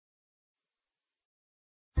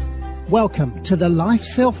Welcome to the Life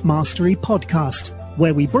Self-Mastery Podcast,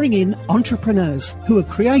 where we bring in entrepreneurs who have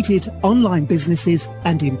created online businesses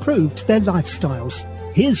and improved their lifestyles.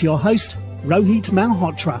 Here's your host, Rohit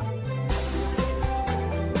Malhotra.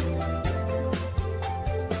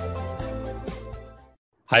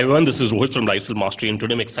 Hi everyone, this is Rohit from Life Self-Mastery, and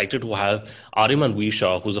today I'm excited to have Ariman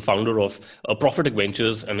Visha, who's the founder of Prophetic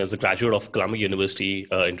Ventures and is a graduate of Columbia University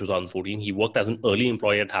in 2014. He worked as an early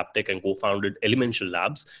employee at Haptik and co-founded Elemental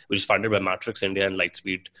Labs, which is funded by Matrix India and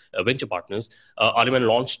Lightspeed Venture Partners. Ariman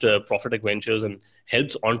launched Prophetic Ventures and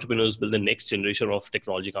helps entrepreneurs build the next generation of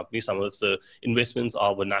technology companies. Some of the investments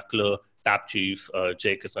are Vernacular, TapChief,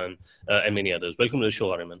 Jaykisan, and many others. Welcome to the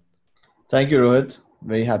show, Ariman. Thank you, Rohit.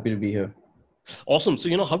 Very happy to be here. Awesome.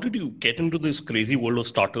 So, how did you get into this crazy world of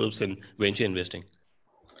startups and venture investing?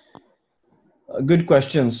 Good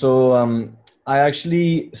question. So, I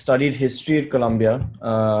actually studied history at Columbia.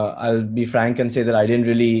 I'll be frank and say that I didn't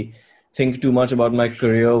really think too much about my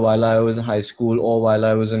career while I was in high school or while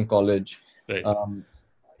I was in college. Right.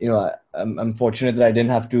 I'm fortunate that I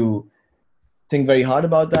didn't have to think very hard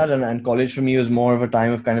about that, and college for me was more of a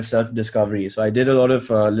time of kind of self-discovery. So I did a lot of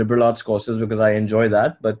liberal arts courses because I enjoy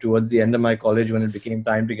that, but towards the end of my college, when it became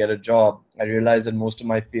time to get a job, I realized that most of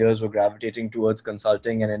my peers were gravitating towards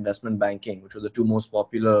consulting and investment banking, which were the two most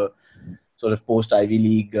popular sort of post-Ivy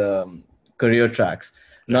League career tracks.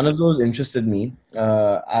 None of those interested me.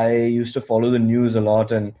 I used to follow the news a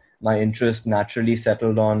lot, and my interest naturally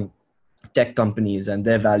settled on tech companies and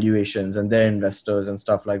their valuations and their investors and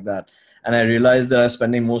stuff like that. And I realized that I was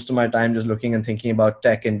spending most of my time just looking and thinking about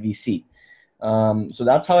tech and VC. So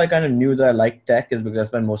that's how I kind of knew that I liked tech, is because I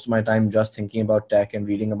spent most of my time just thinking about tech and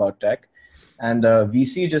reading about tech. And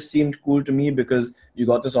VC just seemed cool to me because you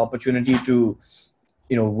got this opportunity to,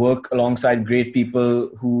 work alongside great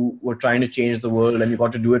people who were trying to change the world, and you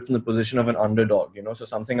got to do it from the position of an underdog, So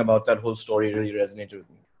something about that whole story really resonated with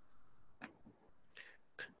me.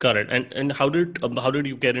 Got it. And how did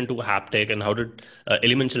you get into Haptik, and how did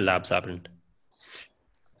Elemental Labs happen?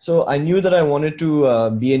 So I knew that I wanted to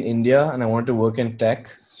be in India and I wanted to work in tech.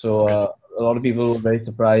 So a lot of people were very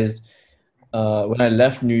surprised when I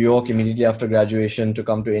left New York immediately after graduation to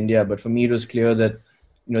come to India. But for me, it was clear that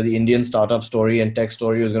the Indian startup story and tech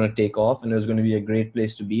story was going to take off, and it was going to be a great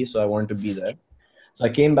place to be. So I wanted to be there. So I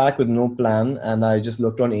came back with no plan, and I just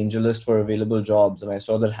looked on AngelList for available jobs, and I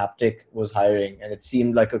saw that Haptik was hiring, and it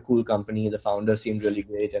seemed like a cool company. The founder seemed really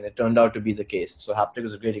great, and it turned out to be the case. So Haptik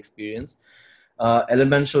was a great experience.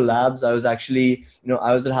 Elemental Labs, I was actually,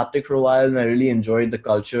 I was at Haptik for a while, and I really enjoyed the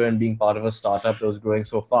culture and being part of a startup that was growing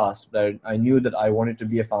so fast. But I knew that I wanted to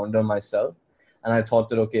be a founder myself, and I thought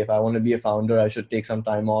that, okay, if I want to be a founder, I should take some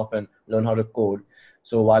time off and learn how to code.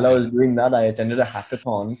 So while I was doing that, I attended a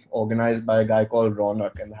hackathon organized by a guy called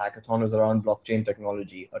Ronak, and the hackathon was around blockchain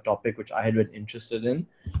technology, a topic which I had been interested in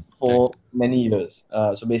for many years.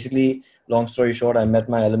 So basically, long story short, I met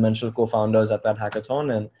my Elemental co-founders at that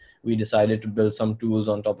hackathon, and we decided to build some tools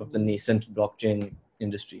on top of the nascent blockchain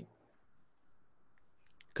industry.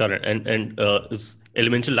 Got it. And is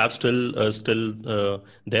Elemental Labs still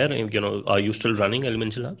there? Are you still running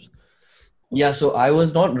Elemental Labs? Yeah, so I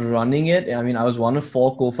was not running it. I mean, I was one of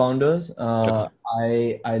 4 co-founders. I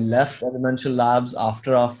left Elemental Labs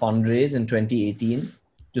after our fundraise in 2018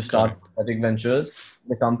 to start Prophetic Ventures.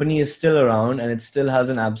 The company is still around, and it still has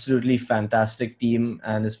an absolutely fantastic team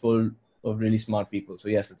and is full of really smart people. So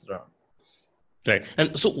yes, it's around. Right.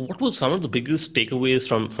 And so what was some of the biggest takeaways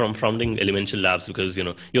from founding Elemental Labs? Because,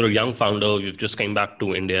 you're a young founder, you've just came back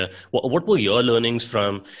to India. What were your learnings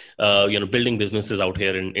from, building businesses out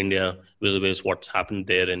here in India versus what's happened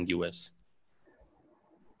there in US?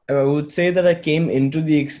 I would say that I came into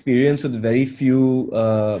the experience with very few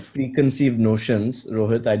preconceived notions,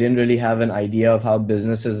 Rohit. I didn't really have an idea of how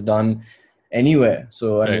business is done anywhere.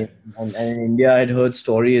 So, I mean, and in India, I'd heard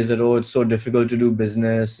stories that, it's so difficult to do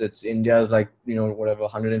business. India's like,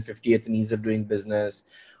 150th in ease of doing business,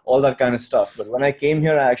 all that kind of stuff. But when I came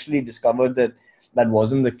here, I actually discovered that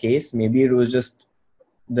wasn't the case. Maybe it was just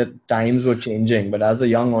that times were changing. But as a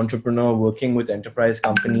young entrepreneur working with enterprise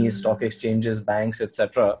companies, stock exchanges, banks,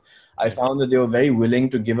 etc., I found that they were very willing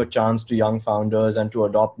to give a chance to young founders and to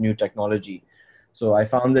adopt new technology. So I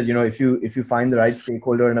found that, if you find the right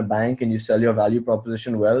stakeholder in a bank and you sell your value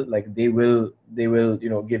proposition well, like they will,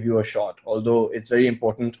 give you a shot. Although it's very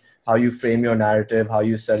important how you frame your narrative, how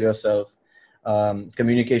you sell yourself.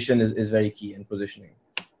 Communication is very key in positioning.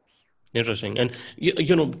 Interesting. And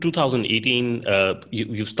 2018,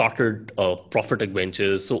 you started Prophetic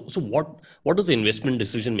Ventures. So what does the investment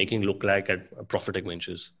decision making look like at Prophetic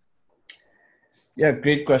Ventures? Yeah,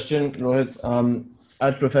 great question, Rohit.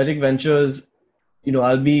 At Prophetic Ventures,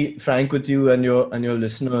 I'll be frank with you and your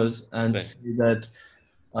listeners and Right. say that,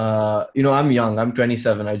 I'm young. I'm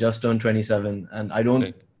 27. I just turned 27, and I don't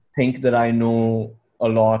Right. think that I know a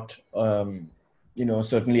lot.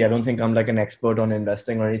 Certainly, I don't think I'm like an expert on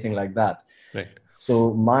investing or anything like that. Right.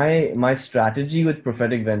 So my strategy with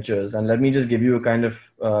Prophetic Ventures, and let me just give you a kind of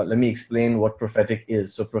let me explain what Prophetic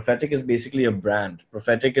is. So Prophetic is basically a brand.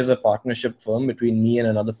 Prophetic is a partnership firm between me and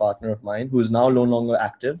another partner of mine who is now no longer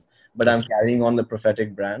active, but I'm Okay. carrying on the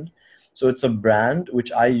Prophetic brand. So it's a brand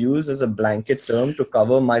which I use as a blanket term to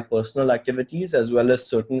cover my personal activities as well as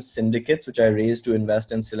certain syndicates which I raise to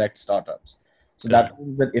invest in select startups. So Correct. that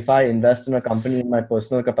means that if I invest in a company in my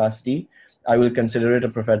personal capacity, I will consider it a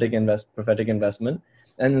prophetic investment.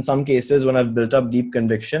 And in some cases, when I've built up deep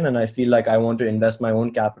conviction and I feel like I want to invest my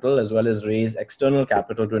own capital as well as raise external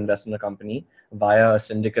capital to invest in a company via a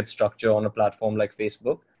syndicate structure on a platform like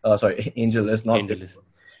Facebook, AngelList, not Angel is Facebook.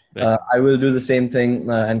 right. I will do the same thing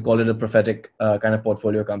and call it a prophetic kind of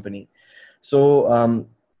portfolio company. So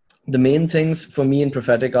the main things for me in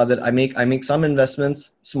Prophetic are that I make some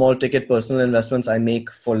investments, small ticket personal investments I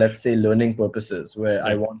make for, let's say, learning purposes, where I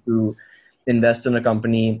Right. want to invest in a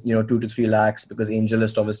company, 2 to 3 lakhs, because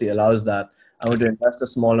AngelList obviously allows that. I want to Okay. invest a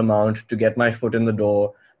small amount to get my foot in the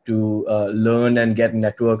door, to learn and get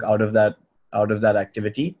network out of that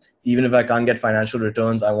activity. Even if I can't get financial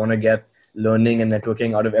returns, I want to get learning and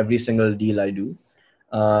networking out of every single deal I do.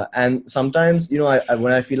 And sometimes,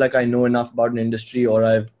 when I feel like I know enough about an industry or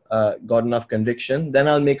I've got enough conviction, then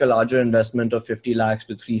I'll make a larger investment of 50 lakhs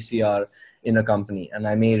to 3 CR in a company. And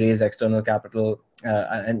I may raise external capital.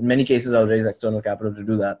 And in many cases, I'll raise external capital to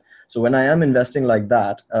do that. So when I am investing like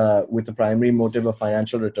that, with the primary motive of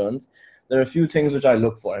financial returns, there are a few things which I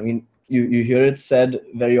look for. I mean, you hear it said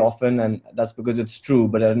very often, and that's because it's true.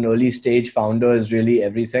 But at an early stage, founder is really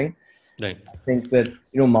everything. Right. I think that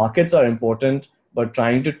markets are important, but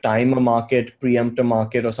trying to time a market, preempt a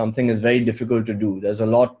market or something is very difficult to do. There's a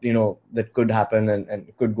lot that could happen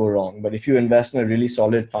and could go wrong. But if you invest in a really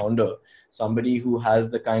solid founder, somebody who has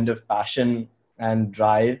the kind of passion and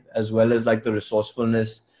drive as well as like the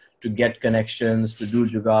resourcefulness to get connections, to do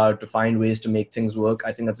jugaad, to find ways to make things work,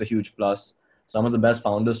 I think that's a huge plus. Some of the best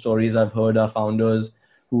founder stories I've heard are founders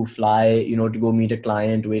who fly, to go meet a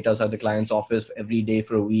client, wait outside the client's office every day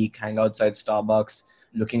for a week, hang outside Starbucks,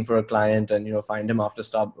 looking for a client, and find him after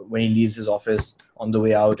stop when he leaves his office on the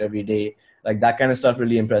way out every day. Like that kind of stuff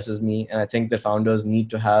really impresses me, and I think that founders need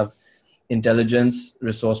to have intelligence,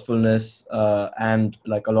 resourcefulness, and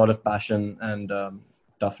like a lot of passion and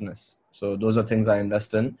toughness. So those are things I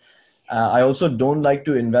invest in. I also don't like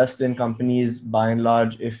to invest in companies by and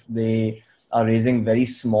large if they are raising very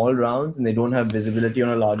small rounds and they don't have visibility on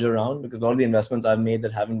a larger round, because a lot of the investments I've made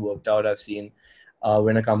that haven't worked out, I've seen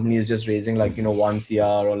when a company is just raising like 1 CR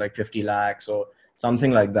or like 50 lakhs or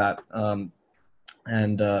something like that.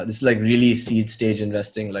 And this is like really seed stage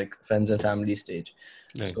investing, like friends and family stage.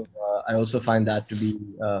 Right. So I also find that to be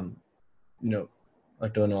a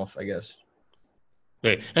turn off, I guess.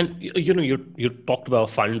 Right. And you talked about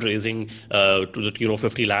fundraising to the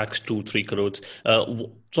 50 lakhs to 3 crores.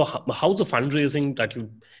 So how's the fundraising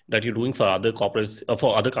that you're doing for other corporates,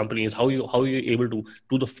 for other companies? How are you able to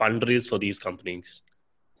do the fundraise for these companies?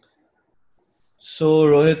 So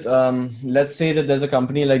Rohit, let's say that there's a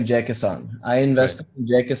company like Jai Kisan. I Right. invested in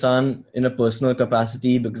Jai Kisan in a personal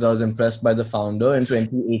capacity because I was impressed by the founder in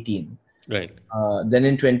 2018. Right. Then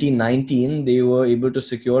in 2019, they were able to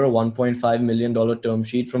secure a $1.5 million term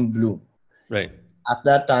sheet from Bloom. Right. At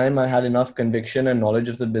that time, I had enough conviction and knowledge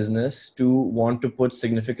of the business to want to put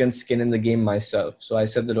significant skin in the game myself. So I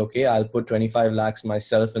said that, okay, I'll put 25 lakhs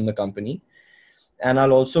myself in the company. And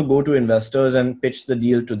I'll also go to investors and pitch the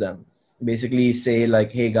deal to them. Basically say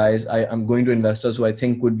like, hey guys, I'm going to investors who I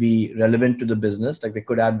think would be relevant to the business, like they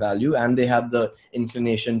could add value and they have the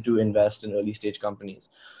inclination to invest in early stage companies.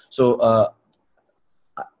 So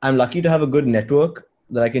I'm lucky to have a good network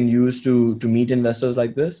that I can use to meet investors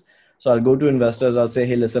like this. So I'll go to investors. I'll say,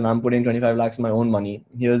 hey, listen, I'm putting 25 lakhs of my own money.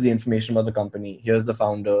 Here's the information about the company. Here's the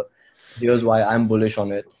founder. Here's why I'm bullish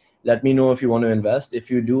on it. Let me know if you want to invest.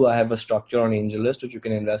 If you do, I have a structure on AngelList which you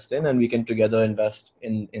can invest in, and we can together invest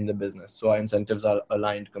in the business. So our incentives are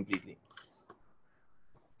aligned completely.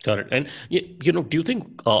 Got it. And do you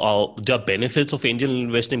think there are benefits of angel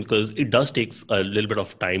investing, because it does take a little bit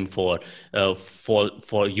of time for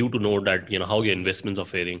you to know that how your investments are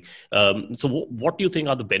faring. So what do you think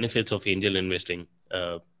are the benefits of angel investing,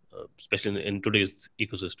 especially in today's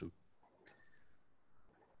ecosystem?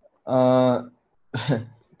 Uh,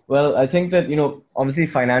 well, I think that obviously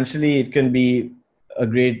financially it can be a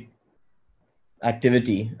great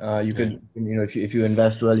activity. You could, if you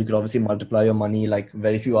invest well, you could obviously multiply your money like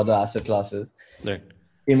very few other asset classes. Right.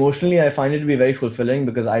 Emotionally, I find it to be very fulfilling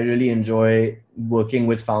because I really enjoy working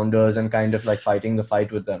with founders and kind of like fighting the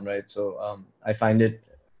fight with them, right? So I find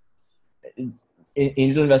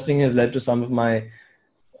angel investing has led to some of my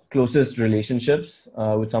closest relationships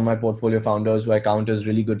with some of my portfolio founders who I count as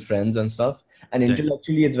really good friends and stuff. And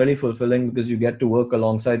intellectually, it's very fulfilling because you get to work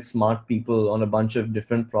alongside smart people on a bunch of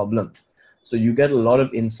different problems. So you get a lot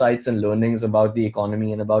of insights and learnings about the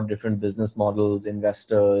economy and about different business models,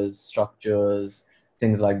 investors, structures,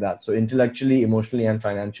 things like that. So intellectually, emotionally, and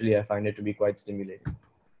financially, I find it to be quite stimulating.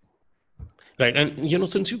 Right. And,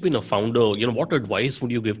 since you've been a founder, what advice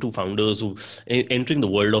would you give to founders who entering the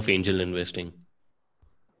world of angel investing?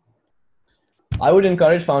 I would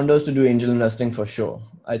encourage founders to do angel investing for sure.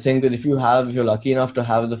 I think that if you're lucky enough to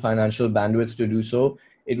have the financial bandwidth to do so,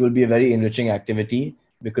 it will be a very enriching activity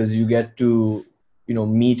because you get to,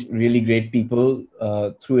 meet really great people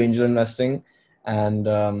through angel investing, and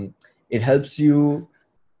it helps you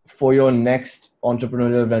for your next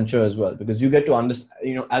entrepreneurial venture as well, because you get to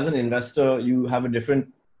understand, as an investor, you have a different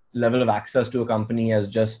level of access to a company as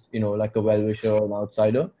just, like a well-wisher or an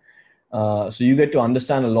outsider. So you get to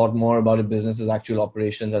understand a lot more about a business's actual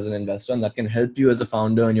operations as an investor, and that can help you as a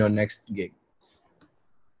founder in your next gig.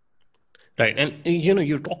 Right. And,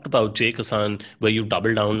 you talked about Jay Kassan, where you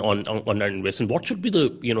double down on that investment. What should be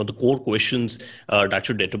the, the core questions that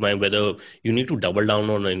should determine whether you need to double down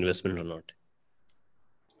on an investment or not?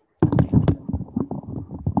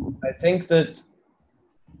 I think that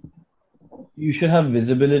you should have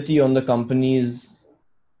visibility on the company's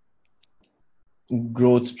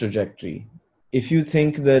growth trajectory. If you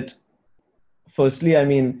think that, firstly,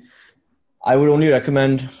 I would only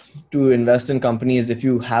recommend to invest in companies if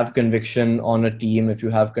you have conviction on a team, if you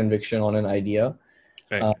have conviction on an idea.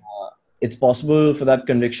 Right. It's possible for that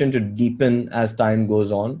conviction to deepen as time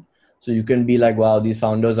goes on. So you can be like, wow, these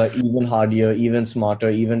founders are even hardier, even smarter,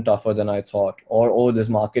 even tougher than I thought. Or, oh, this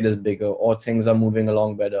market is bigger, or things are moving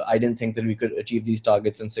along better. I didn't think that we could achieve these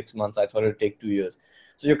targets in 6 months. I thought it would take 2 years.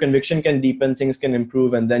 So your conviction can deepen, things can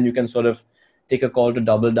improve, and then you can sort of take a call to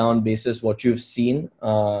double down basis what you've seen,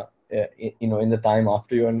 in the time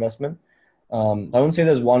after your investment. I wouldn't say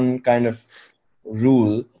there's one kind of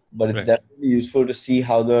rule, but it's definitely useful to see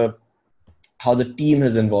how the team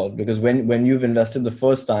has involved, because when you've invested the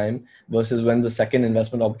first time versus when the second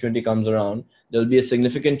investment opportunity comes around, there'll be a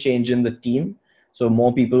significant change in the team. So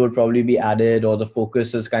more people will probably be added, or the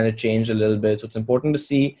focus has kind of changed a little bit. So it's important to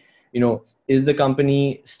see, is the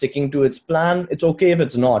company sticking to its plan? It's okay if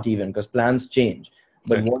it's not, even because plans change.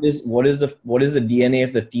 But what is the DNA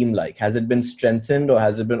of the team like? Has it been strengthened, or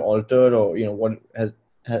has it been altered, or what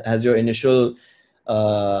has your initial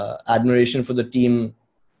admiration for the team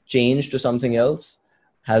changed to something else?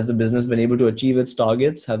 Has the business been able to achieve its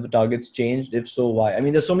targets? Have the targets changed? If so, why?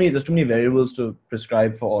 There's too many variables to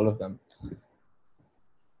prescribe for all of them.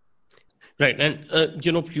 Right. And,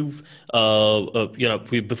 you've,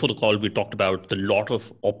 before the call, we talked about the lot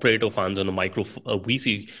of operator funds and the micro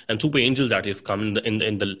VC and super angels that have come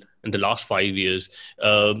in the last 5 years.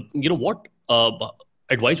 What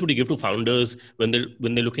advice would you give to founders when they're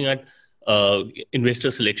looking at investor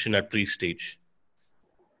selection at pre-stage?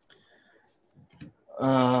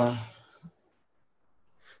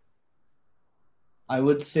 I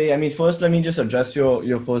would say, first, let me just address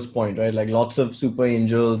your first point, right? Like lots of super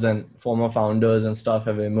angels and former founders and stuff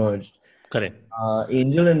have emerged. Correct.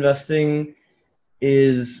 Angel investing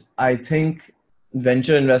is, I think,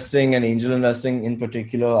 venture investing and angel investing in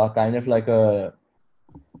particular are kind of like an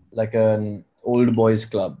old boys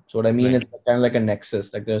club. So what I mean is kind of like a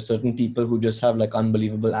nexus. Like there are certain people who just have like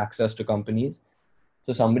unbelievable access to companies.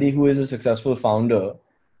 So somebody who is a successful founder,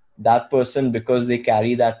 that person, because they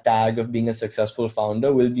carry that tag of being a successful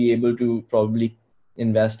founder, will be able to probably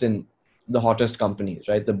invest in the hottest companies,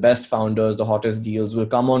 right? The best founders, the hottest deals will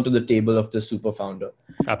come onto the table of the super founder.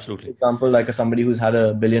 Absolutely. For example, like somebody who's had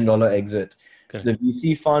 $1 billion exit. Okay. The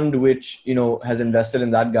VC fund, which, has invested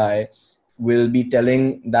in that guy, will be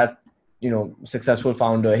telling that, successful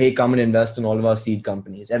founder, hey, come and invest in all of our seed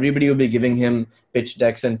companies. Everybody will be giving him pitch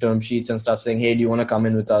decks and term sheets and stuff saying, hey, do you want to come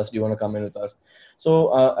in with us? Do you want to come in with us?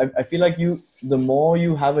 So I feel like the more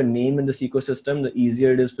you have a name in this ecosystem, the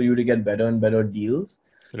easier it is for you to get better and better deals.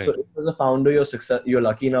 Right. So if as a founder, you're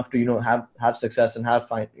lucky enough to, have success and have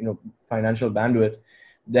financial bandwidth,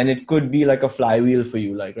 then it could be like a flywheel for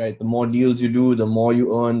you. Like, right, the more deals you do, the more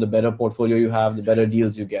you earn, the better portfolio you have, the better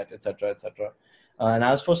deals you get, et cetera, et cetera. And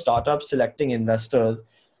as for startups selecting investors,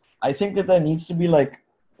 I think that there needs to be like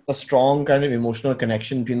a strong kind of emotional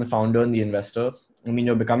connection between the founder and the investor.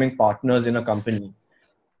 you're becoming partners in a company,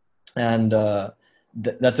 and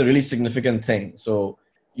that's a really significant thing. So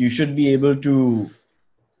you should be able to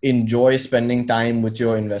enjoy spending time with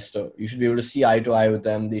your investor. You should be able to see eye to eye with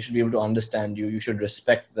them. They should be able to understand you. You should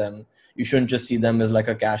respect them. You shouldn't just see them as like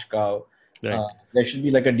a cash cow. Right. There should be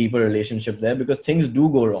like a deeper relationship there, because things do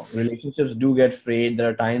go wrong. Relationships do get frayed. There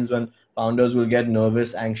are times when founders will get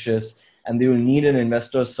nervous, anxious, and they will need an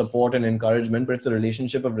investor's support and encouragement. But if the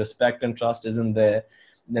relationship of respect and trust isn't there,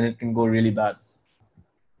 then it can go really bad.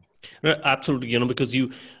 Right, absolutely. Because you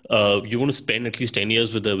want to spend at least 10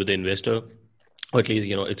 years with the investor, or at least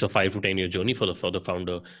it's a 5 to 10 year journey for the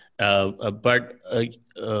founder. But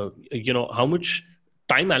how much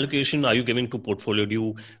time allocation are you giving to portfolio? Do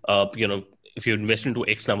you if you invest into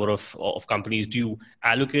X number of companies, do you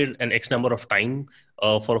allocate an X number of time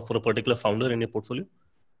for a particular founder in your portfolio?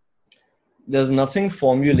 There's nothing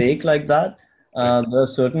formulaic like that. There are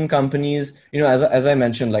certain companies, as I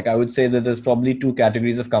mentioned, like I would say that there's probably two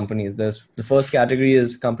categories of companies. There's the first category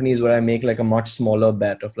is companies where I make like a much smaller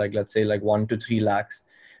bet of like, let's say like 1 to 3 lakhs,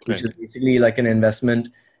 which is basically like an investment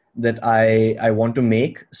that I want to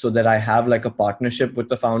make so that I have like a partnership with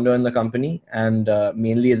the founder in the company. And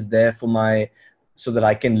mainly it's there so that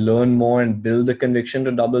I can learn more and build the conviction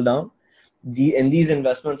to double down. In these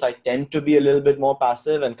investments, I tend to be a little bit more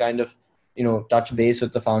passive and kind of touch base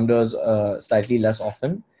with the founders slightly less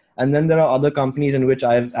often. And then there are other companies in which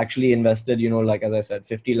I've actually invested, like as I said,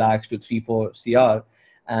 50 lakhs to 3-4 CR.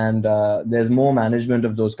 And there's more management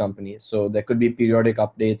of those companies. So there could be periodic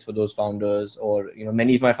updates for those founders, or,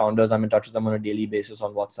 many of my founders, I'm in touch with them on a daily basis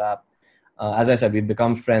on WhatsApp. As I said, we've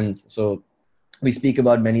become friends. So we speak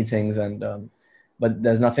about many things, and but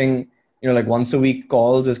there's nothing, like once a week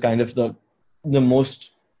calls is kind of the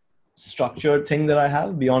most structured thing that I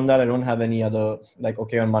have. Beyond that, I don't have any other, like,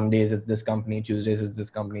 okay, on Mondays it's this company, Tuesdays it's this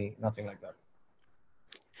company, nothing like that.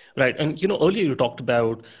 Right. And, earlier you talked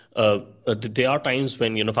about there are times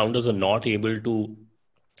when, founders are not able to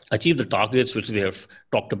achieve the targets which they have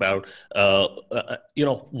talked about.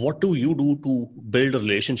 What do you do to build a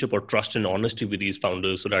relationship or trust and honesty with these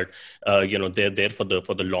founders so that, they're there for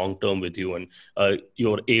the long term with you, and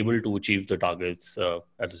you're able to achieve the targets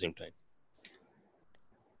at the same time?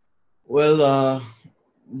 Well,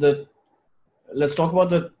 let's talk about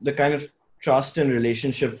the kind of trust and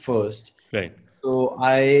relationship first. Right. So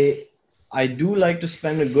I do like to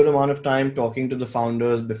spend a good amount of time talking to the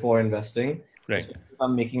founders before investing. Right. Especially if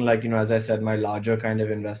I'm making, like, as I said, my larger kind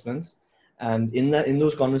of investments. And in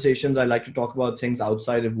those conversations, I like to talk about things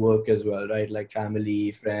outside of work as well, right? Like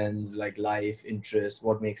family, friends, like life, interests,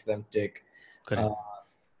 what makes them tick.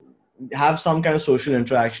 Have some kind of social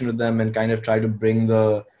interaction with them and kind of try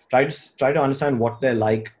to understand what they're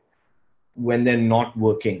like when they're not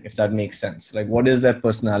working, if that makes sense. Like, what is their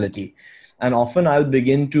personality? And often I'll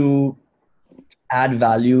begin to add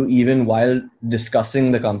value even while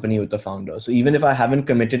discussing the company with the founder. So even if I haven't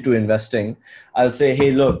committed to investing, I'll say,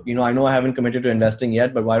 hey, look, I know I haven't committed to investing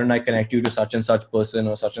yet, but why don't I connect you to such and such person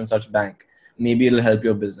or such and such bank? Maybe it'll help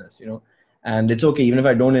your business, and it's okay. Even if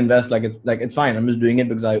I don't invest, it's fine. I'm just doing it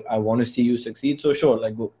because I want to see you succeed. So sure,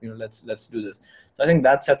 like, go, let's do this. So I think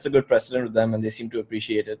that sets a good precedent with them, and they seem to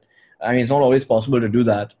appreciate it. I mean, it's not always possible to do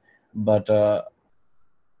that, but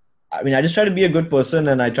I just try to be a good person,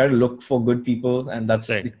 and I try to look for good people, and that's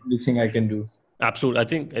the only thing I can do. Absolutely. I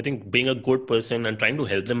think being a good person and trying to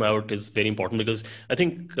help them out is very important, because I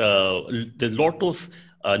think there's a lot of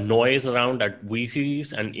noise around that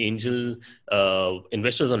VCs and angel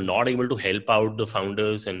investors are not able to help out the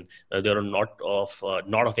founders, and they are not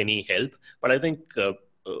of any help. But I think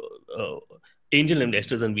angel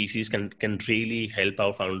investors and VCs can really help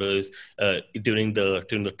our founders during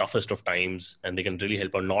the toughest of times, and they can really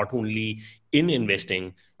help out not only in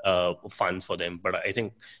investing funds for them, but I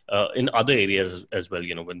think in other areas as well.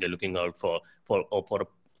 When they're looking out for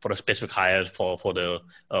a specific hire for the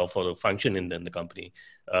function in the company.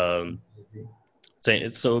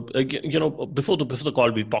 So before the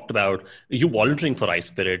call, we talked about you volunteering for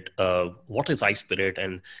iSpirit. What is iSpirit,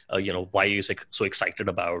 and why are you so excited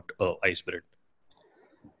about iSpirit?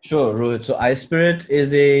 Sure, Rohit. So iSpirit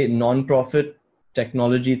is a non-profit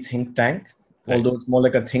technology think tank, although it's more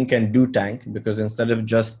like a think and do tank, because instead of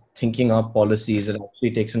just thinking up policies, it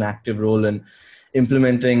actually takes an active role in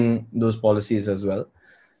implementing those policies as well.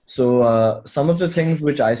 So some of the things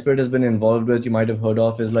which iSpirit has been involved with, you might have heard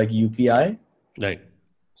of, is like UPI. Right.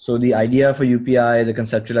 So the idea for UPI, the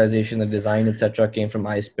conceptualization, the design, etc., came from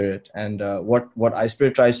iSpirit. And what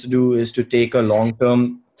iSpirit tries to do is to take a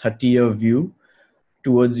long-term 30-year view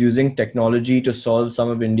towards using technology to solve some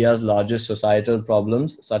of India's largest societal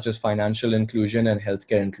problems, such as financial inclusion and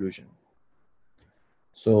healthcare inclusion.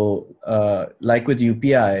 So like with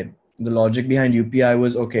UPI, the logic behind UPI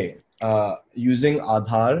was, okay, using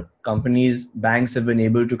Aadhaar, banks have been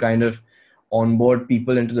able to kind of onboard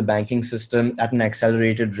people into the banking system at an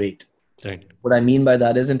accelerated rate. Right. What I mean by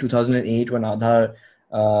that is in 2008, when Aadhaar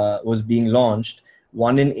was being launched,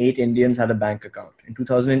 1 in 8 Indians had a bank account. In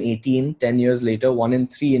 2018, 10 years later, 1 in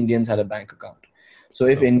 3 Indians had a bank account. So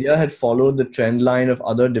if India had followed the trend line of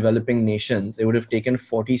other developing nations, it would have taken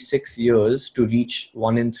 46 years to reach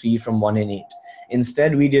 1 in 3 from 1 in 8.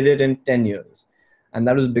 Instead, we did it in 10 years. And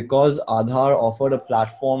that was because Aadhaar offered a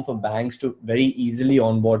platform for banks to very easily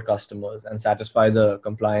onboard customers and satisfy the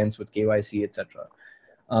compliance with KYC, etc.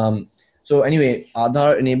 So anyway,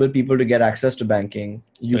 Aadhaar enabled people to get access to banking.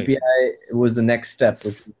 UPI was the next step,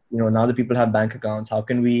 which, now that people have bank accounts, how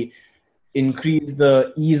can we increase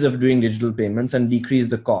the ease of doing digital payments and decrease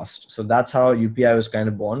the cost? So that's how UPI was kind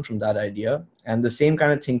of born, from that idea. And the same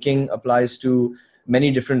kind of thinking applies to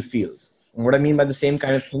many different fields. And what I mean by the same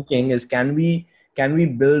kind of thinking is, can we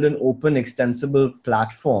build an open, extensible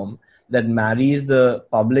platform that marries the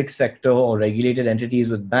public sector or regulated entities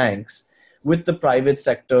with banks with the private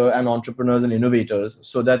sector and entrepreneurs and innovators,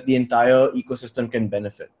 so that the entire ecosystem can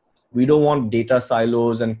benefit? We don't want data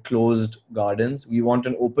silos and closed gardens. We want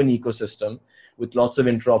an open ecosystem with lots of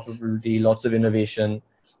interoperability, lots of innovation.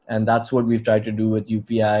 And that's what we've tried to do with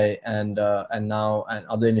UPI and now and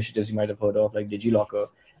other initiatives you might have heard of, like DigiLocker,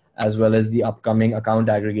 as well as the upcoming account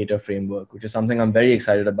aggregator framework, which is something I'm very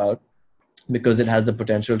excited about because it has the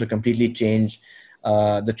potential to completely change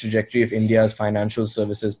the trajectory of India's financial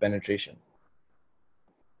services penetration.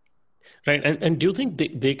 Right. And do you think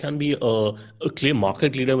they can be a clear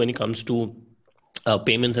market leader when it comes to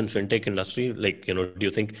payments and fintech industry? Like, do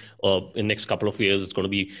you think in next couple of years it's going to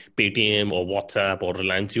be Paytm or WhatsApp or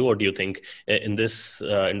Reliance Jio, or do you think in this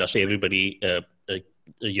industry everybody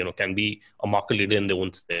can be a market leader in their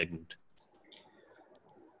own segment?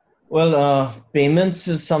 Well, payments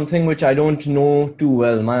is something which I don't know too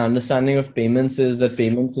well. My understanding of payments is that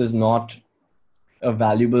payments is not a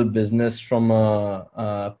valuable business from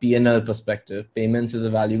a P&L perspective. Payments is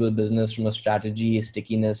a valuable business from a strategy,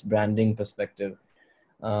 stickiness, branding perspective.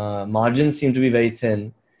 Margins seem to be very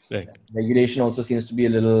thin. Right. Regulation also seems to be a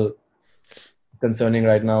little concerning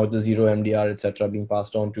right now with the zero MDR, etc., being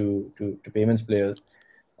passed on to payments players.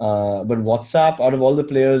 But WhatsApp, out of all the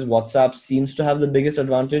players, WhatsApp seems to have the biggest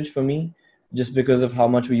advantage for me, just because of how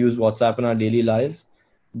much we use WhatsApp in our daily lives.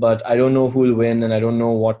 But I don't know who will win, and I don't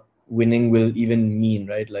know what winning will even mean,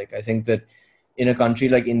 right? Like, I think that in a country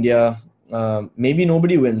like India, maybe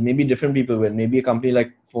nobody wins, maybe different people win. Maybe a company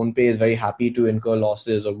like PhonePe is very happy to incur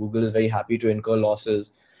losses, or Google is very happy to incur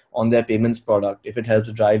losses on their payments product if it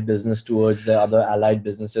helps drive business towards their other allied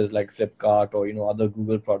businesses like Flipkart or other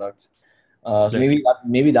Google products. So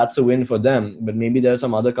maybe that's a win for them. But maybe there are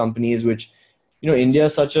some other companies which, India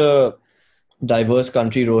is such a diverse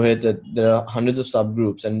country, Rohit, that there are hundreds of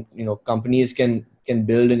subgroups, and companies can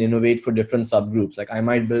build and innovate for different subgroups. Like, I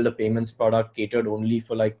might build a payments product catered only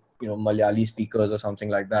for Malayali speakers or something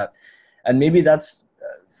like that, and maybe that's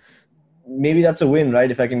a win, right?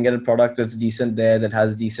 If I can get a product that's decent there, that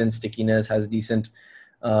has decent stickiness, has decent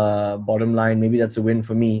bottom line, maybe that's a win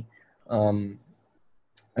for me.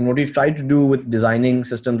 And what we've tried to do with designing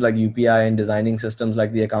systems like UPI and designing systems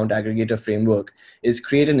like the account aggregator framework is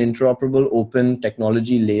create an interoperable open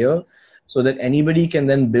technology layer so that anybody can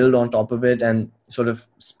then build on top of it and sort of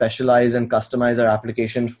specialize and customize our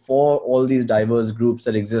application for all these diverse groups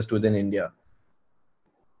that exist within India.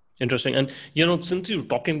 Interesting. And, since you're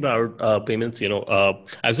talking about payments, I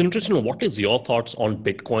was interested in what is your thoughts on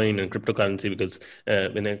Bitcoin and cryptocurrency, because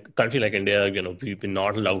in a country like India, we've been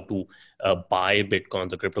not allowed to buy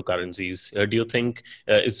Bitcoins or cryptocurrencies. Do you think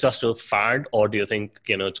it's just a fad, or do you think,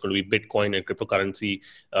 it's going to be Bitcoin and cryptocurrency,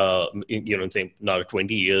 say now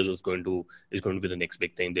 20 years is going to be the next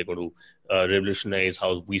big thing? They're going to revolutionize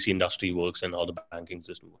how VC industry works and how the banking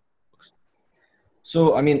system works.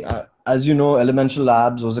 So, I mean, as you know, Elemental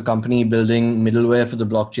Labs was a company building middleware for the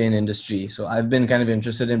blockchain industry. So I've been kind of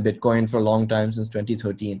interested in Bitcoin for a long time, since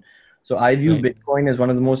 2013. So I view Bitcoin as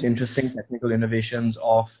one of the most interesting technical innovations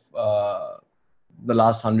of the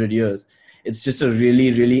last 100 years. It's just a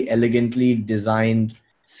really, really elegantly designed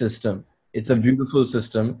system. It's a beautiful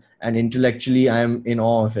system, and intellectually, I'm in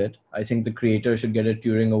awe of it. I think the creator should get a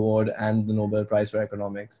Turing Award and the Nobel Prize for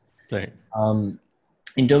Economics. Right.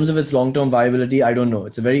 In terms of its long-term viability, I don't know.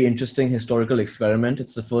 It's a very interesting historical experiment.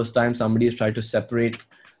 It's the first time somebody has tried to separate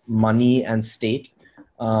money and state.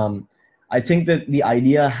 I think that the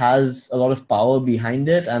idea has a lot of power behind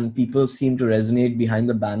it, and people seem to resonate behind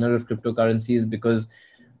the banner of cryptocurrencies because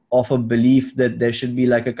of a belief that there should be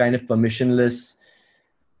like a kind of permissionless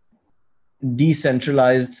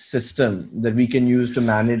decentralized system that we can use to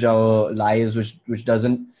manage our lives, which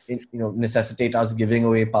doesn't necessitate us giving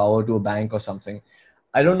away power to a bank or something.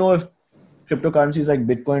 I don't know if cryptocurrencies like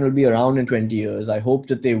Bitcoin will be around in 20 years. I hope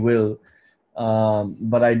that they will.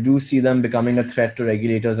 But I do see them becoming a threat to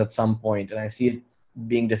regulators at some point, and I see it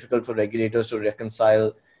being difficult for regulators to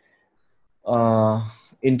reconcile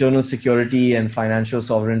internal security and financial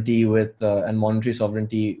sovereignty with and monetary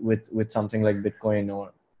sovereignty with something like Bitcoin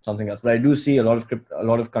or something else. But I do see a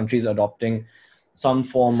lot of countries adopting some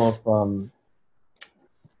form of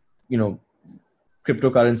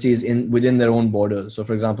cryptocurrencies within their own borders. So,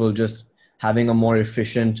 for example, just having a more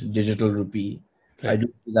efficient digital rupee. Right. I do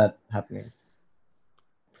see that happening.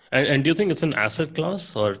 And do you think it's an asset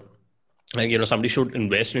class, or somebody should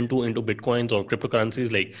invest into Bitcoins or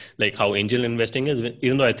cryptocurrencies, like how angel investing is?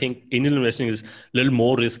 Even though I think angel investing is a little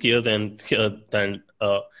more riskier than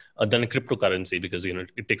a cryptocurrency, because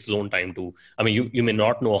it takes its own time to. I mean, you may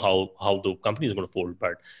not know how the company is going to fold,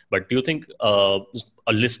 but do you think a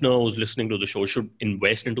listener who's listening to the show should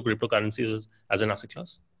invest into cryptocurrencies as an asset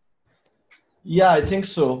class? Yeah, I think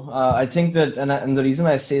so. I think that, and the reason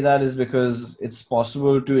I say that is because it's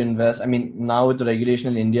possible to invest. I mean, now with the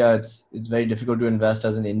regulation in India, it's very difficult to invest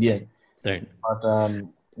as an Indian. Right.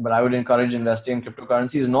 But I would encourage investing in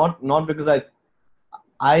cryptocurrencies, not because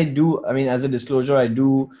I do. I mean, as a disclosure, I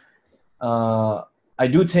do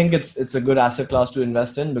think it's a good asset class to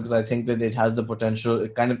invest in, because I think that it has the potential,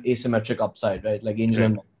 kind of asymmetric upside, right? Like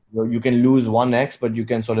angel, you can lose 1x, but you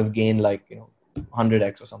can sort of gain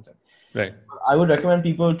 100x or something. Right. I would recommend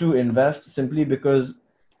people to invest simply because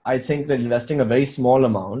I think that investing a very small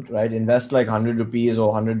amount, right? Invest like 100 rupees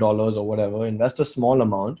or $100 or whatever, invest a small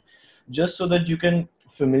amount just so that you can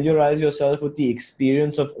familiarize yourself with the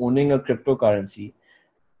experience of owning a cryptocurrency.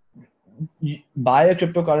 Buy a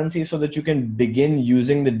cryptocurrency so that you can begin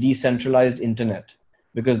using the decentralized internet,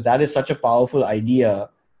 because that is such a powerful idea,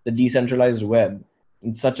 the decentralized web.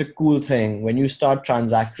 It's such a cool thing. When you start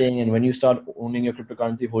transacting and when you start owning your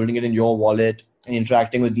cryptocurrency, holding it in your wallet and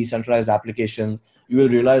interacting with decentralized applications, you will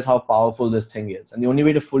realize how powerful this thing is. And the only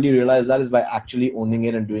way to fully realize that is by actually owning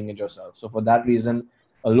it and doing it yourself. So for that reason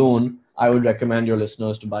alone, I would recommend your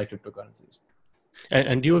listeners to buy cryptocurrencies.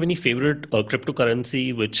 And do you have any favorite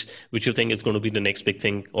cryptocurrency which you think is going to be the next big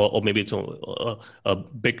thing, or maybe it's a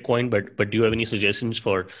Bitcoin, but do you have any suggestions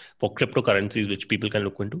for cryptocurrencies which people can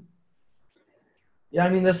look into? Yeah, I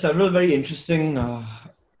mean, there's several very interesting,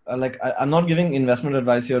 I'm not giving investment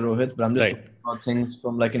advice here, Rohit, but I'm just talking about things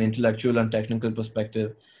from like an intellectual and technical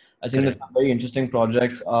perspective. I think that some very interesting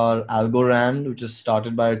projects are Algorand, which is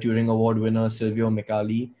started by a Turing Award winner, Silvio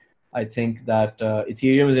Micali. I think that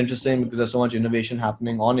Ethereum is interesting because there's so much innovation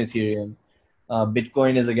happening on Ethereum.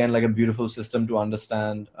 Bitcoin is, again, like a beautiful system to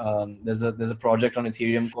understand. There's a project on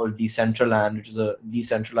Ethereum called Decentraland, which is a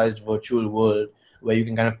decentralized virtual world where you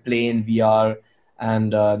can kind of play in VR,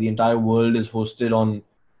 and the entire world is hosted on,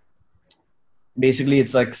 basically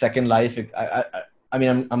it's like Second Life. I mean,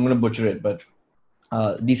 I'm going to butcher it, but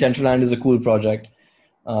Decentraland is a cool project.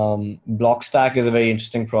 Blockstack is a very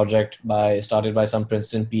interesting project started by some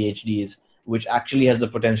Princeton PhDs, which actually has the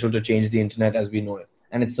potential to change the internet as we know it.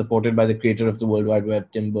 And it's supported by the creator of the World Wide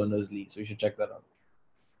Web, Tim Berners-Lee. So you should check that out.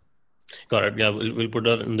 Got it. Yeah, we'll put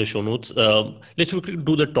that in the show notes. Let's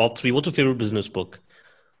do the top 3. What's your favorite business book?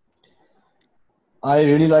 I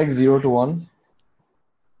really like 0 to 1.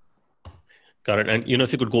 Got it. And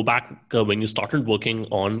if you could go back when you started working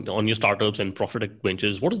on your startups and Prophetic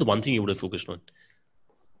Ventures, what is the one thing you would have focused on?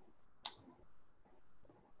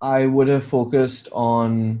 I would have focused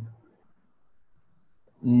on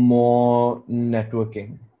more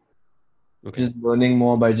networking. Okay. Just learning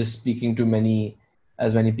more by just speaking to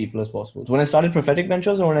as many people as possible. So when I started Prophetic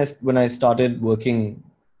Ventures, or when I started working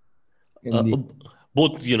in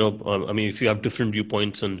both, I mean, if you have different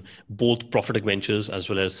viewpoints on both Prophetic Ventures as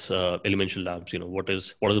well as Elemental Labs, what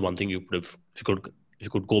is the one thing you would have, if you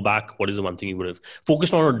could go back, what is the one thing you would have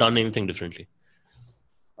focused on or done anything differently?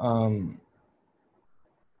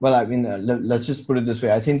 Well, I mean, let's just put it this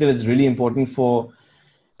way. I think that it's really important for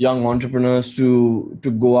young entrepreneurs to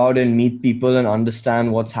go out and meet people and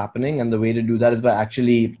understand what's happening. And the way to do that is by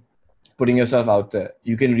actually putting yourself out there.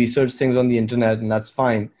 You can research things on the internet, and that's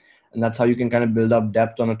fine. And that's how you can kind of build up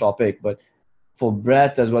depth on a topic. But for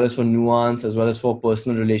breadth, as well as for nuance, as well as for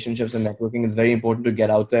personal relationships and networking, it's very important to get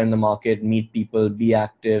out there in the market, meet people, be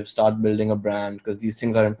active, start building a brand, because these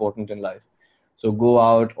things are important in life. So go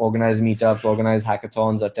out, organize meetups, organize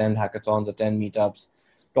hackathons, attend meetups,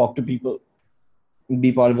 talk to people,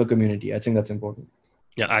 be part of a community. I think that's important.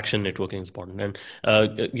 Yeah, action networking is important. And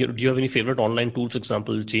do you have any favorite online tools, for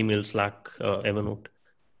example, Gmail, Slack, Evernote?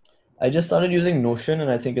 I just started using Notion, and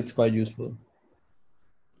I think it's quite useful.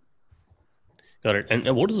 Got it.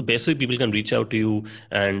 And what is the best way people can reach out to you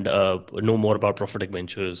and know more about Prophetic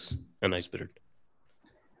Ventures and iSpirit?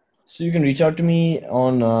 So you can reach out to me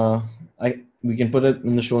on, we can put it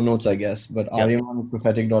in the show notes, I guess, but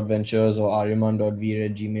aryaman@prophetic.ventures or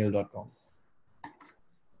aryaman.veer@gmail.com.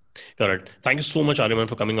 Got it. Thank you so much, Aryaman,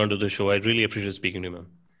 for coming onto the show. I really appreciate speaking to you, man.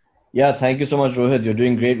 Yeah, thank you so much, Rohit. You're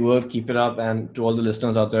doing great work. Keep it up. And to all the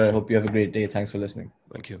listeners out there, I hope you have a great day. Thanks for listening.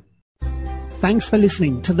 Thank you. Thanks for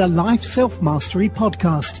listening to the Life Self-Mastery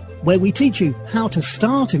podcast, where we teach you how to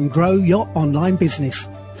start and grow your online business.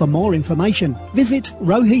 For more information, visit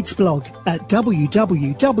Rohit's blog at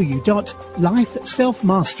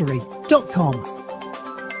www.lifeselfmastery.com.